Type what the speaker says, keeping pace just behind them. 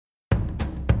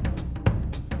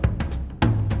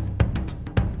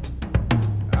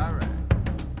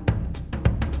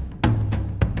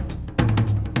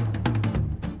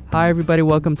Hi everybody,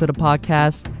 welcome to the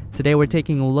podcast. Today we're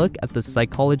taking a look at the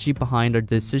psychology behind our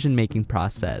decision-making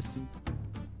process.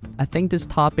 I think this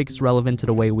topic is relevant to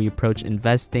the way we approach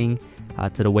investing,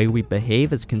 to the way we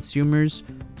behave as consumers,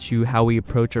 to how we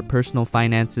approach our personal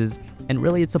finances, and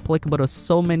really it's applicable to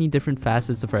so many different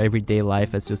facets of our everyday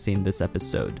life as you'll see in this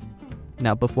episode.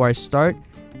 Now before I start,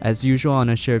 as usual, I'm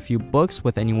going to share a few books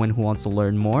with anyone who wants to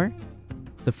learn more.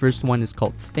 The first one is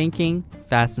called Thinking,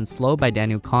 Fast and Slow by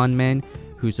Daniel Kahneman,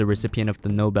 who's a recipient of the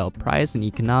Nobel Prize in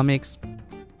Economics.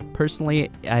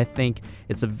 Personally, I think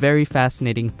it's a very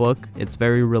fascinating book. It's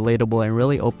very relatable and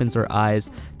really opens our eyes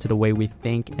to the way we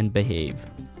think and behave.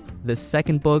 The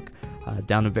second book,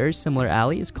 down a very similar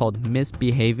alley, is called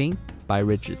Misbehaving by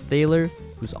Richard Thaler,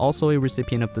 who's also a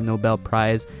recipient of the Nobel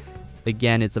Prize.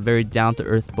 Again, it's a very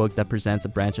down-to-earth book that presents a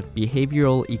branch of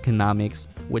behavioral economics,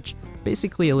 which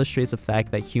basically illustrates the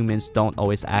fact that humans don't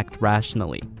always act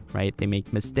rationally, right? They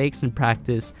make mistakes in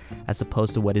practice as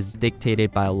opposed to what is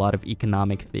dictated by a lot of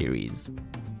economic theories.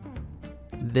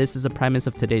 This is the premise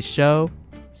of today's show.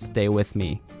 Stay with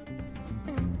me.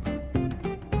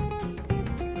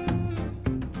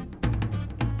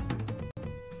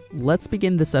 Let's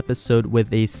begin this episode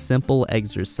with a simple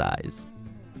exercise.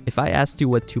 If I asked you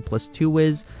what 2 plus 2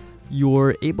 is,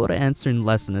 you're able to answer in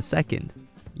less than a second.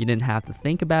 You didn't have to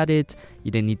think about it,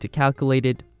 you didn't need to calculate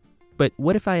it. But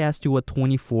what if I asked you what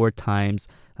 24 times,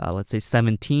 let's say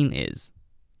 17 is?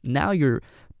 Now you're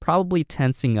probably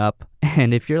tensing up,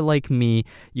 and if you're like me,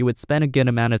 you would spend a good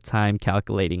amount of time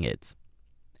calculating it.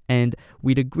 And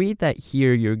we'd agree that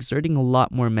here you're exerting a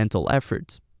lot more mental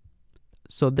effort.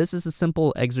 So this is a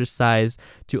simple exercise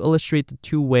to illustrate the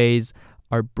two ways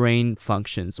our brain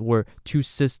functions, or two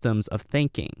systems of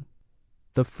thinking.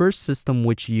 The first system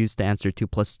which you used to answer 2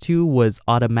 plus 2 was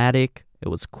automatic, it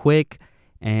was quick,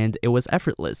 and it was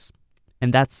effortless.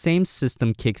 And that same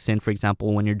system kicks in, for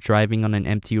example, when you're driving on an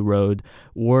empty road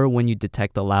or when you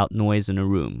detect a loud noise in a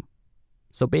room.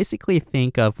 So basically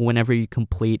think of whenever you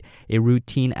complete a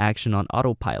routine action on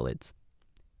autopilot.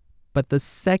 But the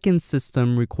second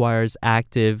system requires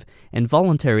active and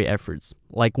voluntary efforts,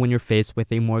 like when you're faced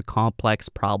with a more complex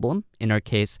problem, in our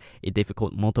case, a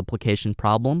difficult multiplication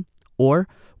problem, or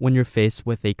when you're faced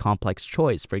with a complex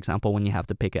choice, for example, when you have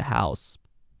to pick a house.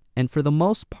 And for the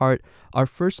most part, our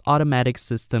first automatic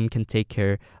system can take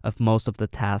care of most of the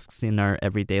tasks in our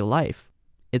everyday life.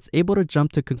 It's able to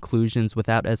jump to conclusions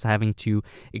without us having to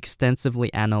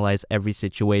extensively analyze every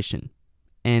situation.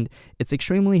 And it's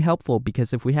extremely helpful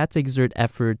because if we had to exert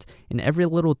effort in every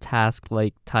little task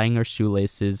like tying our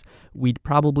shoelaces, we'd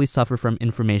probably suffer from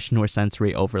information or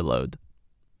sensory overload.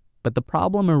 But the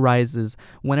problem arises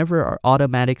whenever our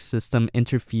automatic system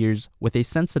interferes with a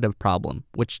sensitive problem,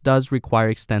 which does require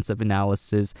extensive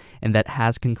analysis and that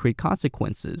has concrete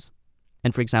consequences.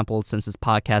 And for example, since this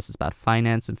podcast is about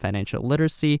finance and financial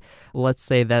literacy, let's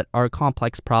say that our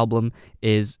complex problem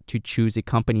is to choose a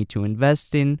company to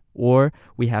invest in, or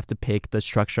we have to pick the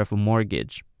structure of a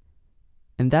mortgage.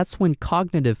 And that's when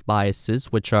cognitive biases,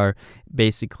 which are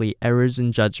basically errors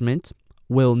in judgment,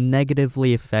 will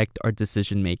negatively affect our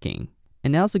decision making.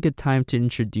 And now's a good time to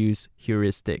introduce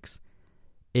heuristics.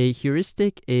 A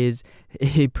heuristic is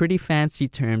a pretty fancy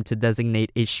term to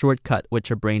designate a shortcut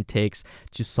which our brain takes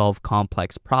to solve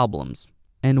complex problems.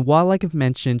 And while, like I've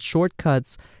mentioned,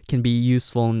 shortcuts can be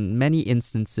useful in many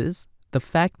instances, the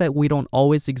fact that we don't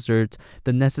always exert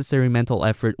the necessary mental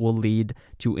effort will lead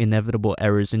to inevitable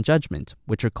errors in judgment,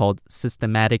 which are called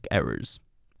systematic errors.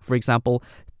 For example,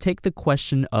 take the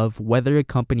question of whether a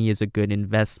company is a good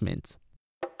investment.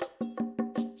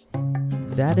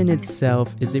 That in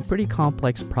itself is a pretty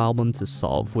complex problem to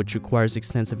solve, which requires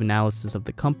extensive analysis of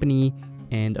the company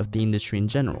and of the industry in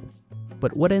general.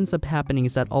 But what ends up happening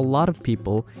is that a lot of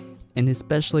people, and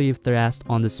especially if they're asked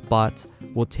on the spot,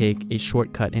 will take a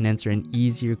shortcut and answer an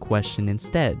easier question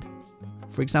instead.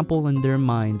 For example, in their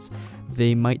minds,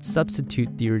 they might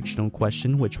substitute the original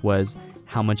question, which was,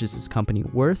 how much is this company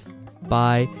worth,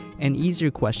 by an easier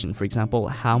question. For example,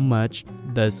 how much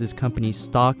does this company's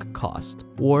stock cost?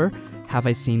 Or have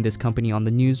I seen this company on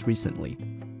the news recently?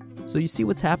 So you see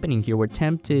what's happening here. We're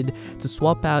tempted to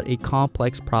swap out a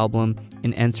complex problem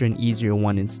and answer an easier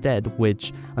one instead,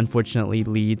 which unfortunately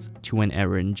leads to an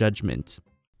error in judgment.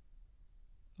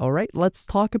 Alright, let's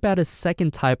talk about a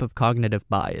second type of cognitive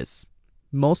bias.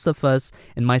 Most of us,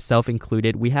 and myself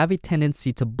included, we have a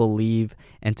tendency to believe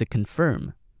and to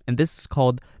confirm. And this is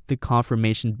called the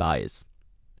confirmation bias.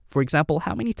 For example,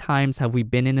 how many times have we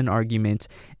been in an argument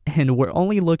and we're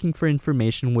only looking for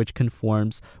information which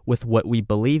conforms with what we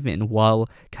believe in while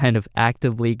kind of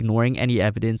actively ignoring any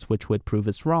evidence which would prove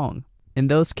us wrong? In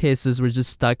those cases, we're just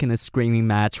stuck in a screaming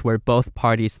match where both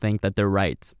parties think that they're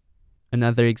right.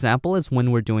 Another example is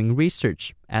when we're doing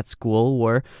research at school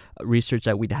or research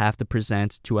that we'd have to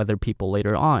present to other people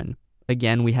later on.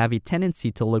 Again, we have a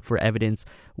tendency to look for evidence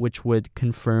which would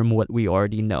confirm what we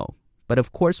already know. But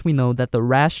of course, we know that the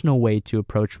rational way to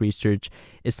approach research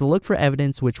is to look for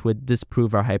evidence which would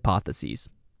disprove our hypotheses.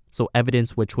 So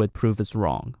evidence which would prove us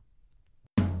wrong.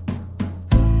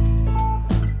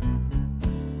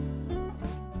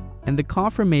 And the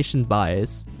confirmation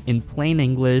bias, in plain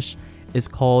English, is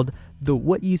called the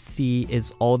 "what you see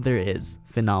is all there is"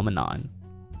 phenomenon.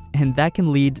 And that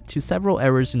can lead to several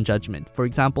errors in judgment. For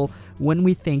example, when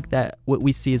we think that what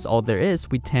we see is all there is,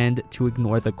 we tend to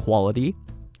ignore the quality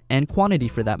and quantity,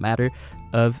 for that matter,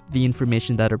 of the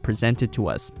information that are presented to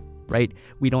us, right?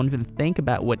 We don't even think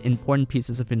about what important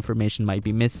pieces of information might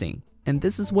be missing. And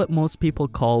this is what most people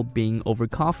call being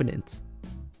overconfident.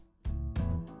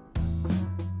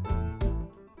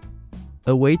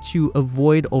 A way to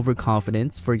avoid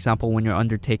overconfidence, for example, when you're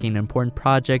undertaking an important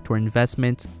project or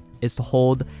investment, is to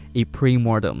hold a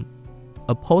pre-mortem.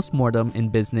 A post-mortem in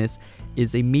business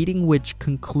is a meeting which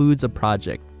concludes a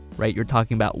project, right? You're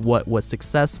talking about what was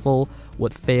successful,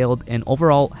 what failed, and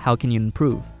overall, how can you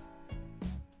improve?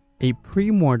 A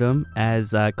pre-mortem,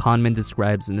 as Kahneman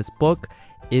describes in this book,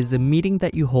 is a meeting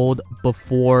that you hold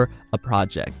before a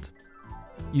project.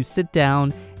 You sit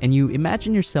down and you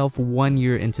imagine yourself 1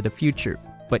 year into the future.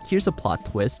 But here's a plot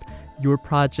twist. Your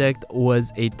project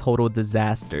was a total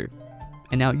disaster.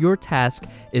 And now your task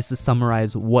is to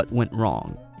summarize what went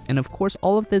wrong. And of course,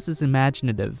 all of this is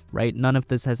imaginative, right? None of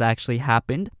this has actually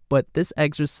happened, but this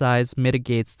exercise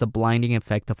mitigates the blinding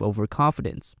effect of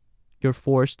overconfidence. You're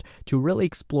forced to really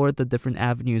explore the different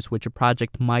avenues which a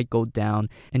project might go down,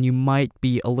 and you might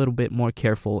be a little bit more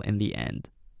careful in the end.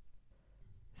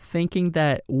 Thinking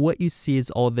that what you see is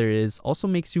all there is also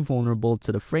makes you vulnerable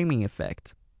to the framing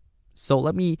effect. So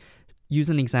let me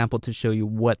use an example to show you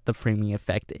what the framing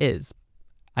effect is.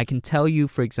 I can tell you,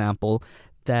 for example,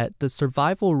 that the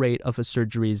survival rate of a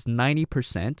surgery is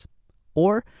 90%,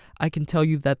 or I can tell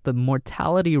you that the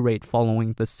mortality rate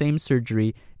following the same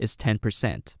surgery is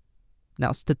 10%.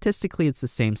 Now, statistically, it's the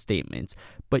same statement,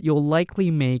 but you'll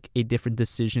likely make a different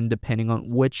decision depending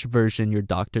on which version your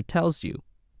doctor tells you.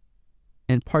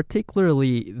 And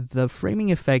particularly, the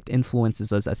framing effect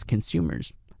influences us as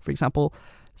consumers. For example,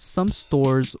 some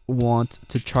stores want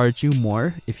to charge you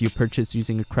more if you purchase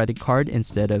using a credit card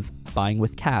instead of buying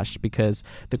with cash because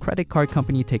the credit card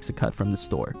company takes a cut from the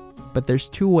store. But there's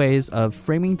two ways of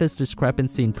framing this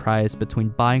discrepancy in price between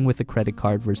buying with a credit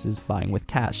card versus buying with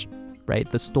cash, right?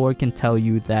 The store can tell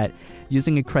you that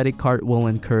using a credit card will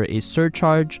incur a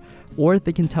surcharge, or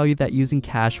they can tell you that using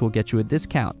cash will get you a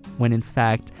discount, when in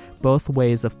fact, both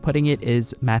ways of putting it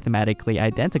is mathematically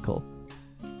identical.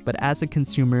 But as a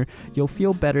consumer, you'll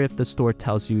feel better if the store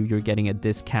tells you you're getting a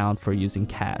discount for using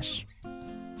cash.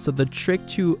 So the trick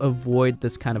to avoid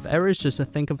this kind of error is just to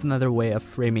think of another way of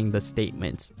framing the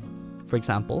statement. For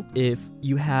example, if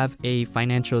you have a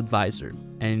financial advisor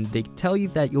and they tell you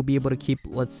that you'll be able to keep,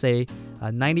 let's say,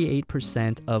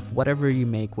 98% of whatever you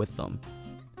make with them,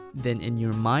 then in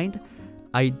your mind,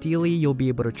 ideally you'll be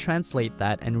able to translate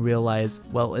that and realize,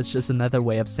 well, it's just another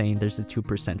way of saying there's a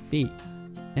 2% fee.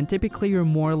 And typically you're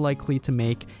more likely to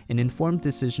make an informed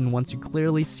decision once you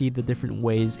clearly see the different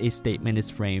ways a statement is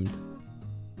framed.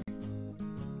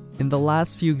 In the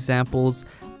last few examples,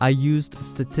 I used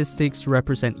statistics to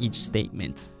represent each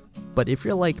statement. But if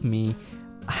you're like me,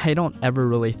 I don't ever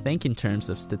really think in terms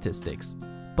of statistics.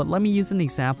 But let me use an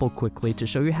example quickly to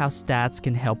show you how stats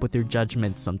can help with your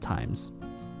judgment sometimes.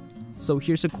 So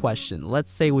here's a question.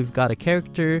 Let's say we've got a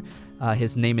character,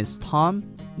 his name is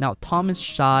Tom. Now Tom is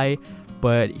shy,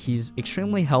 but he's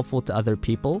extremely helpful to other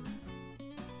people.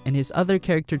 And his other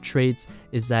character traits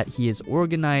is that he is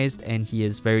organized and he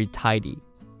is very tidy.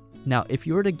 Now, if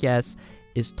you were to guess,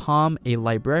 is Tom a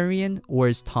librarian or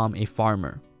is Tom a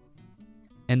farmer?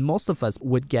 And most of us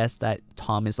would guess that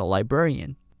Tom is a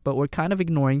librarian, but we're kind of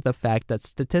ignoring the fact that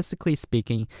statistically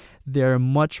speaking, there are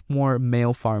much more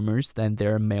male farmers than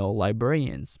there are male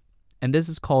librarians. And this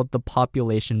is called the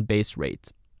population base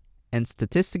rate. And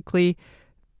statistically,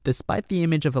 despite the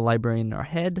image of a librarian in our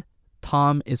head,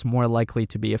 Tom is more likely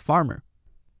to be a farmer.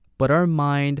 But our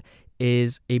mind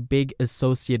is a big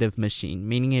associative machine,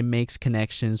 meaning it makes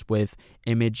connections with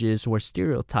images or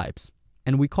stereotypes.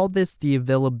 And we call this the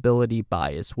availability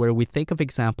bias, where we think of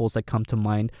examples that come to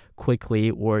mind quickly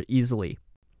or easily.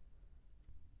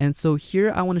 And so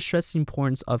here I want to stress the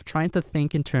importance of trying to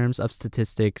think in terms of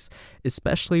statistics,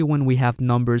 especially when we have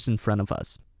numbers in front of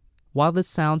us. While this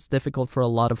sounds difficult for a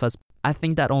lot of us, I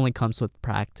think that only comes with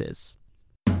practice.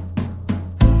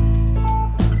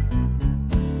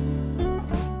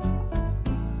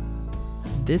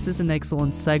 This is an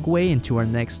excellent segue into our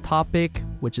next topic,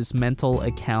 which is mental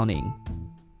accounting.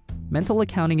 Mental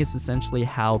accounting is essentially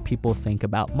how people think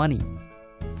about money.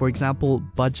 For example,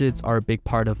 budgets are a big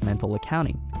part of mental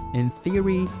accounting. In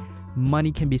theory,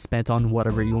 money can be spent on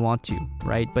whatever you want to,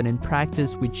 right? But in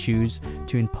practice, we choose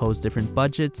to impose different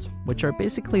budgets, which are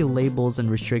basically labels and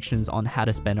restrictions on how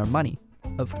to spend our money.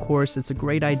 Of course, it's a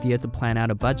great idea to plan out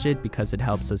a budget because it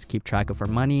helps us keep track of our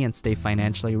money and stay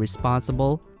financially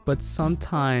responsible. But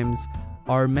sometimes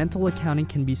our mental accounting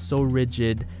can be so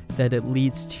rigid that it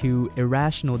leads to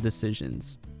irrational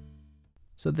decisions.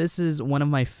 So this is one of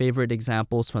my favorite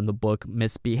examples from the book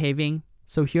Misbehaving.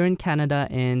 So here in Canada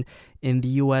and in the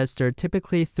US, there are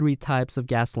typically 3 types of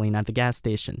gasoline at the gas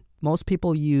station. Most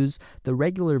people use the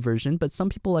regular version, but some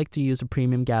people like to use a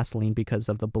premium gasoline because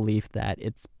of the belief that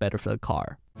it's better for the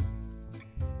car.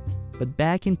 But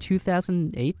back in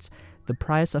 2008, the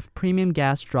price of premium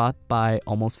gas dropped by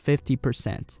almost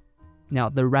 50%. Now,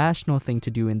 the rational thing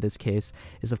to do in this case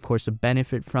is, of course, to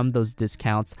benefit from those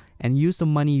discounts and use the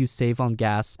money you save on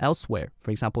gas elsewhere.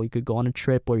 For example, you could go on a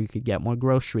trip or you could get more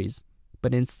groceries.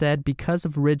 But instead, because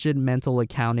of rigid mental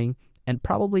accounting, and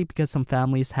probably because some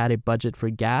families had a budget for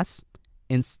gas,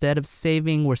 instead of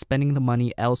saving or spending the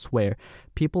money elsewhere,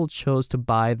 people chose to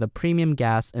buy the premium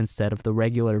gas instead of the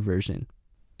regular version.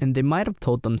 And they might have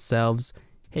told themselves,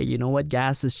 hey, you know what,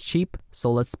 gas is cheap,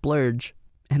 so let's splurge.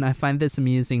 And I find this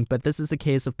amusing, but this is a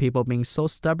case of people being so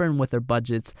stubborn with their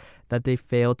budgets that they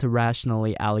fail to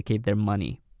rationally allocate their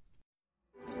money.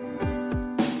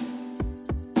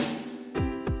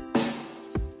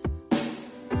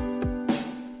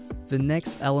 The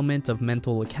next element of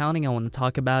mental accounting I want to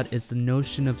talk about is the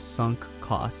notion of sunk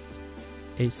costs.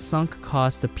 A sunk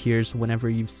cost appears whenever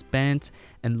you've spent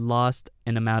and lost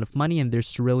an amount of money and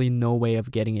there's really no way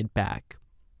of getting it back.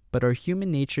 But our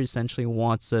human nature essentially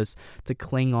wants us to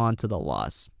cling on to the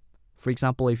loss. For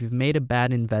example, if you've made a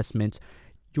bad investment,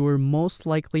 you're most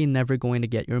likely never going to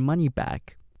get your money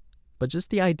back. But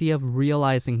just the idea of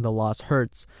realizing the loss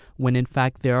hurts when in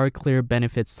fact there are clear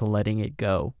benefits to letting it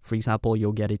go. For example,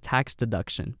 you'll get a tax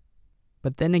deduction.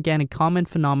 But then again, a common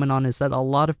phenomenon is that a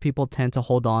lot of people tend to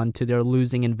hold on to their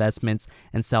losing investments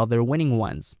and sell their winning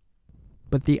ones.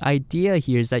 But the idea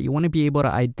here is that you want to be able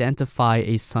to identify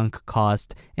a sunk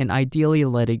cost and ideally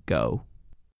let it go.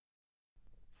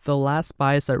 The last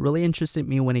bias that really interested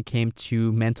me when it came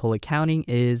to mental accounting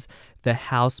is the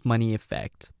house money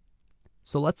effect.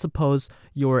 So let's suppose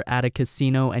you're at a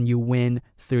casino and you win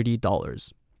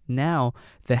 $30. Now,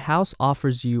 the house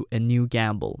offers you a new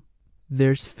gamble.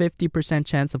 There's 50%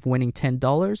 chance of winning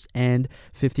 $10 and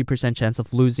 50% chance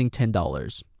of losing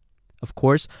 $10. Of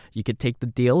course, you could take the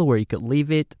deal where you could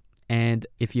leave it, and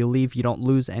if you leave, you don't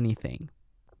lose anything.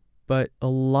 But a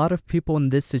lot of people in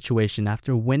this situation,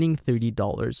 after winning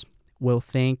 $30, will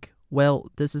think, well,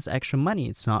 this is extra money.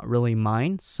 It's not really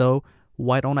mine, so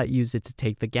why don't I use it to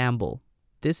take the gamble?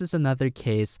 This is another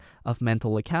case of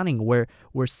mental accounting where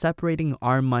we're separating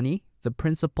our money, the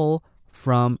principal,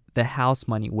 from the house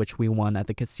money which we won at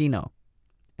the casino.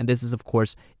 And this is, of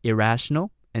course,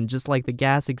 irrational. And just like the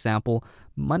gas example,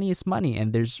 money is money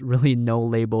and there's really no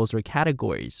labels or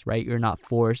categories, right? You're not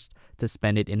forced to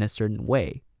spend it in a certain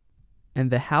way.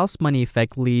 And the house money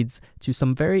effect leads to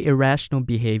some very irrational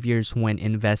behaviors when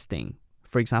investing.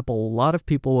 For example, a lot of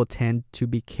people will tend to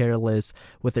be careless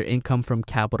with their income from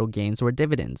capital gains or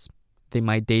dividends. They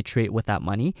might day trade with that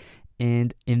money,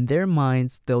 and in their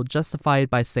minds, they'll justify it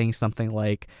by saying something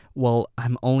like, well,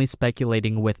 I'm only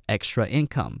speculating with extra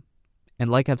income. And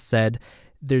like I've said,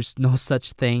 there's no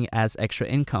such thing as extra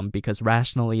income because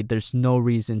rationally, there's no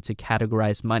reason to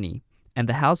categorize money. And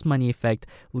the house money effect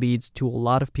leads to a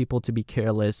lot of people to be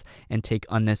careless and take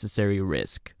unnecessary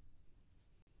risk.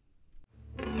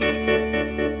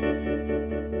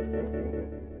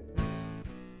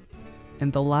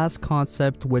 And the last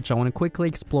concept which I want to quickly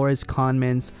explore is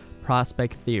Kahneman's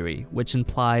prospect theory, which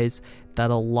implies that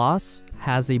a loss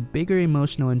has a bigger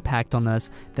emotional impact on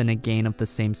us than a gain of the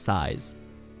same size.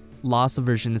 Loss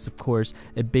aversion is, of course,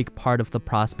 a big part of the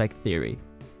prospect theory.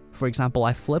 For example,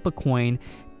 I flip a coin.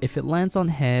 If it lands on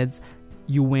heads,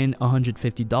 you win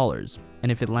 $150.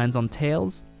 And if it lands on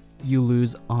tails, you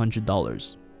lose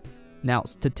 $100. Now,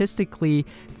 statistically,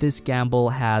 this gamble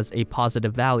has a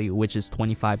positive value, which is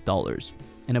 $25.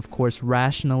 And of course,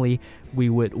 rationally, we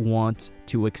would want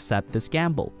to accept this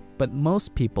gamble. But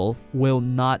most people will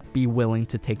not be willing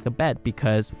to take the bet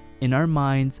because in our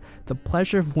minds, the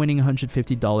pleasure of winning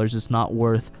 $150 is not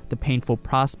worth the painful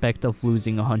prospect of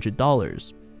losing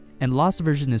 $100. And loss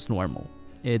aversion is normal.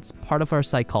 It's part of our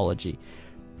psychology.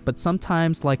 But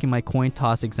sometimes, like in my coin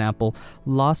toss example,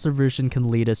 loss aversion can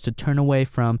lead us to turn away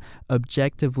from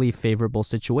objectively favorable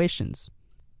situations.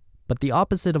 But the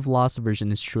opposite of loss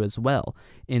aversion is true as well.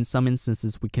 In some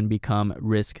instances, we can become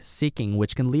risk-seeking,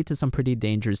 which can lead to some pretty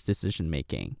dangerous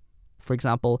decision-making. For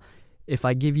example, if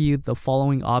I give you the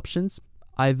following options,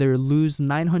 either lose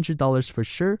 $900 for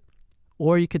sure,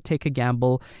 or you could take a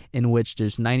gamble in which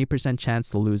there's 90% chance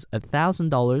to lose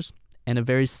 $1,000 and a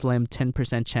very slim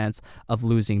 10% chance of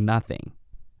losing nothing.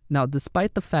 Now,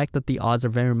 despite the fact that the odds are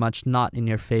very much not in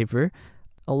your favor,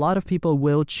 a lot of people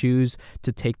will choose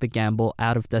to take the gamble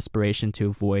out of desperation to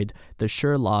avoid the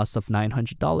sure loss of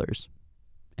 $900.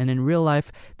 And in real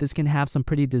life, this can have some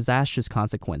pretty disastrous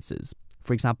consequences.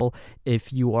 For example,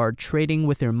 if you are trading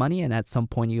with your money and at some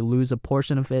point you lose a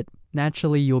portion of it,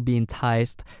 naturally you'll be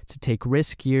enticed to take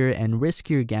riskier and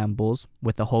riskier gambles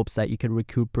with the hopes that you can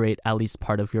recuperate at least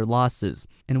part of your losses.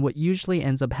 And what usually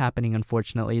ends up happening,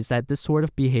 unfortunately, is that this sort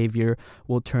of behavior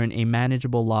will turn a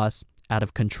manageable loss out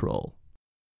of control.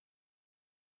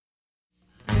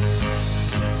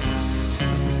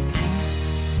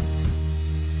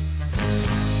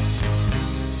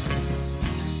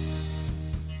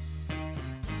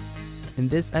 In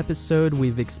this episode,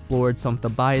 we've explored some of the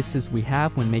biases we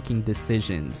have when making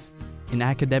decisions. In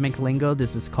academic lingo,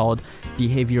 this is called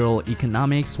behavioral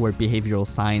economics or behavioral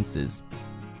sciences.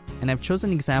 And I've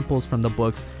chosen examples from the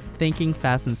books Thinking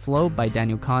Fast and Slow by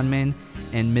Daniel Kahneman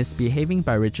and Misbehaving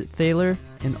by Richard Thaler.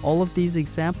 And all of these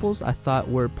examples I thought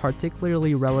were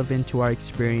particularly relevant to our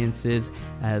experiences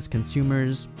as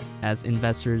consumers, as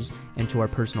investors, and to our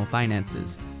personal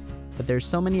finances. But there's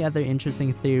so many other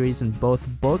interesting theories in both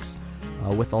books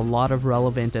with a lot of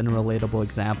relevant and relatable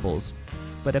examples.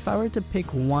 But if I were to pick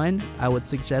one, I would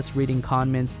suggest reading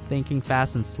Kahneman's Thinking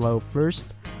Fast and Slow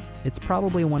first. It's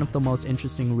probably one of the most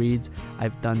interesting reads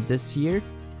I've done this year.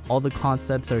 All the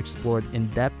concepts are explored in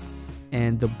depth,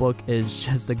 and the book is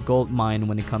just a gold mine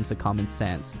when it comes to common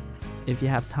sense. If you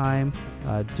have time,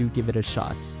 do give it a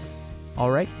shot.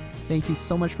 Alright, thank you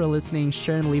so much for listening.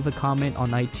 Share and leave a comment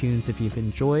on iTunes if you've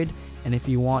enjoyed, and if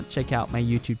you want, check out my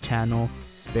YouTube channel,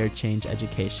 Spare Change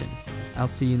Education. I'll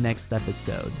see you next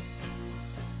episode.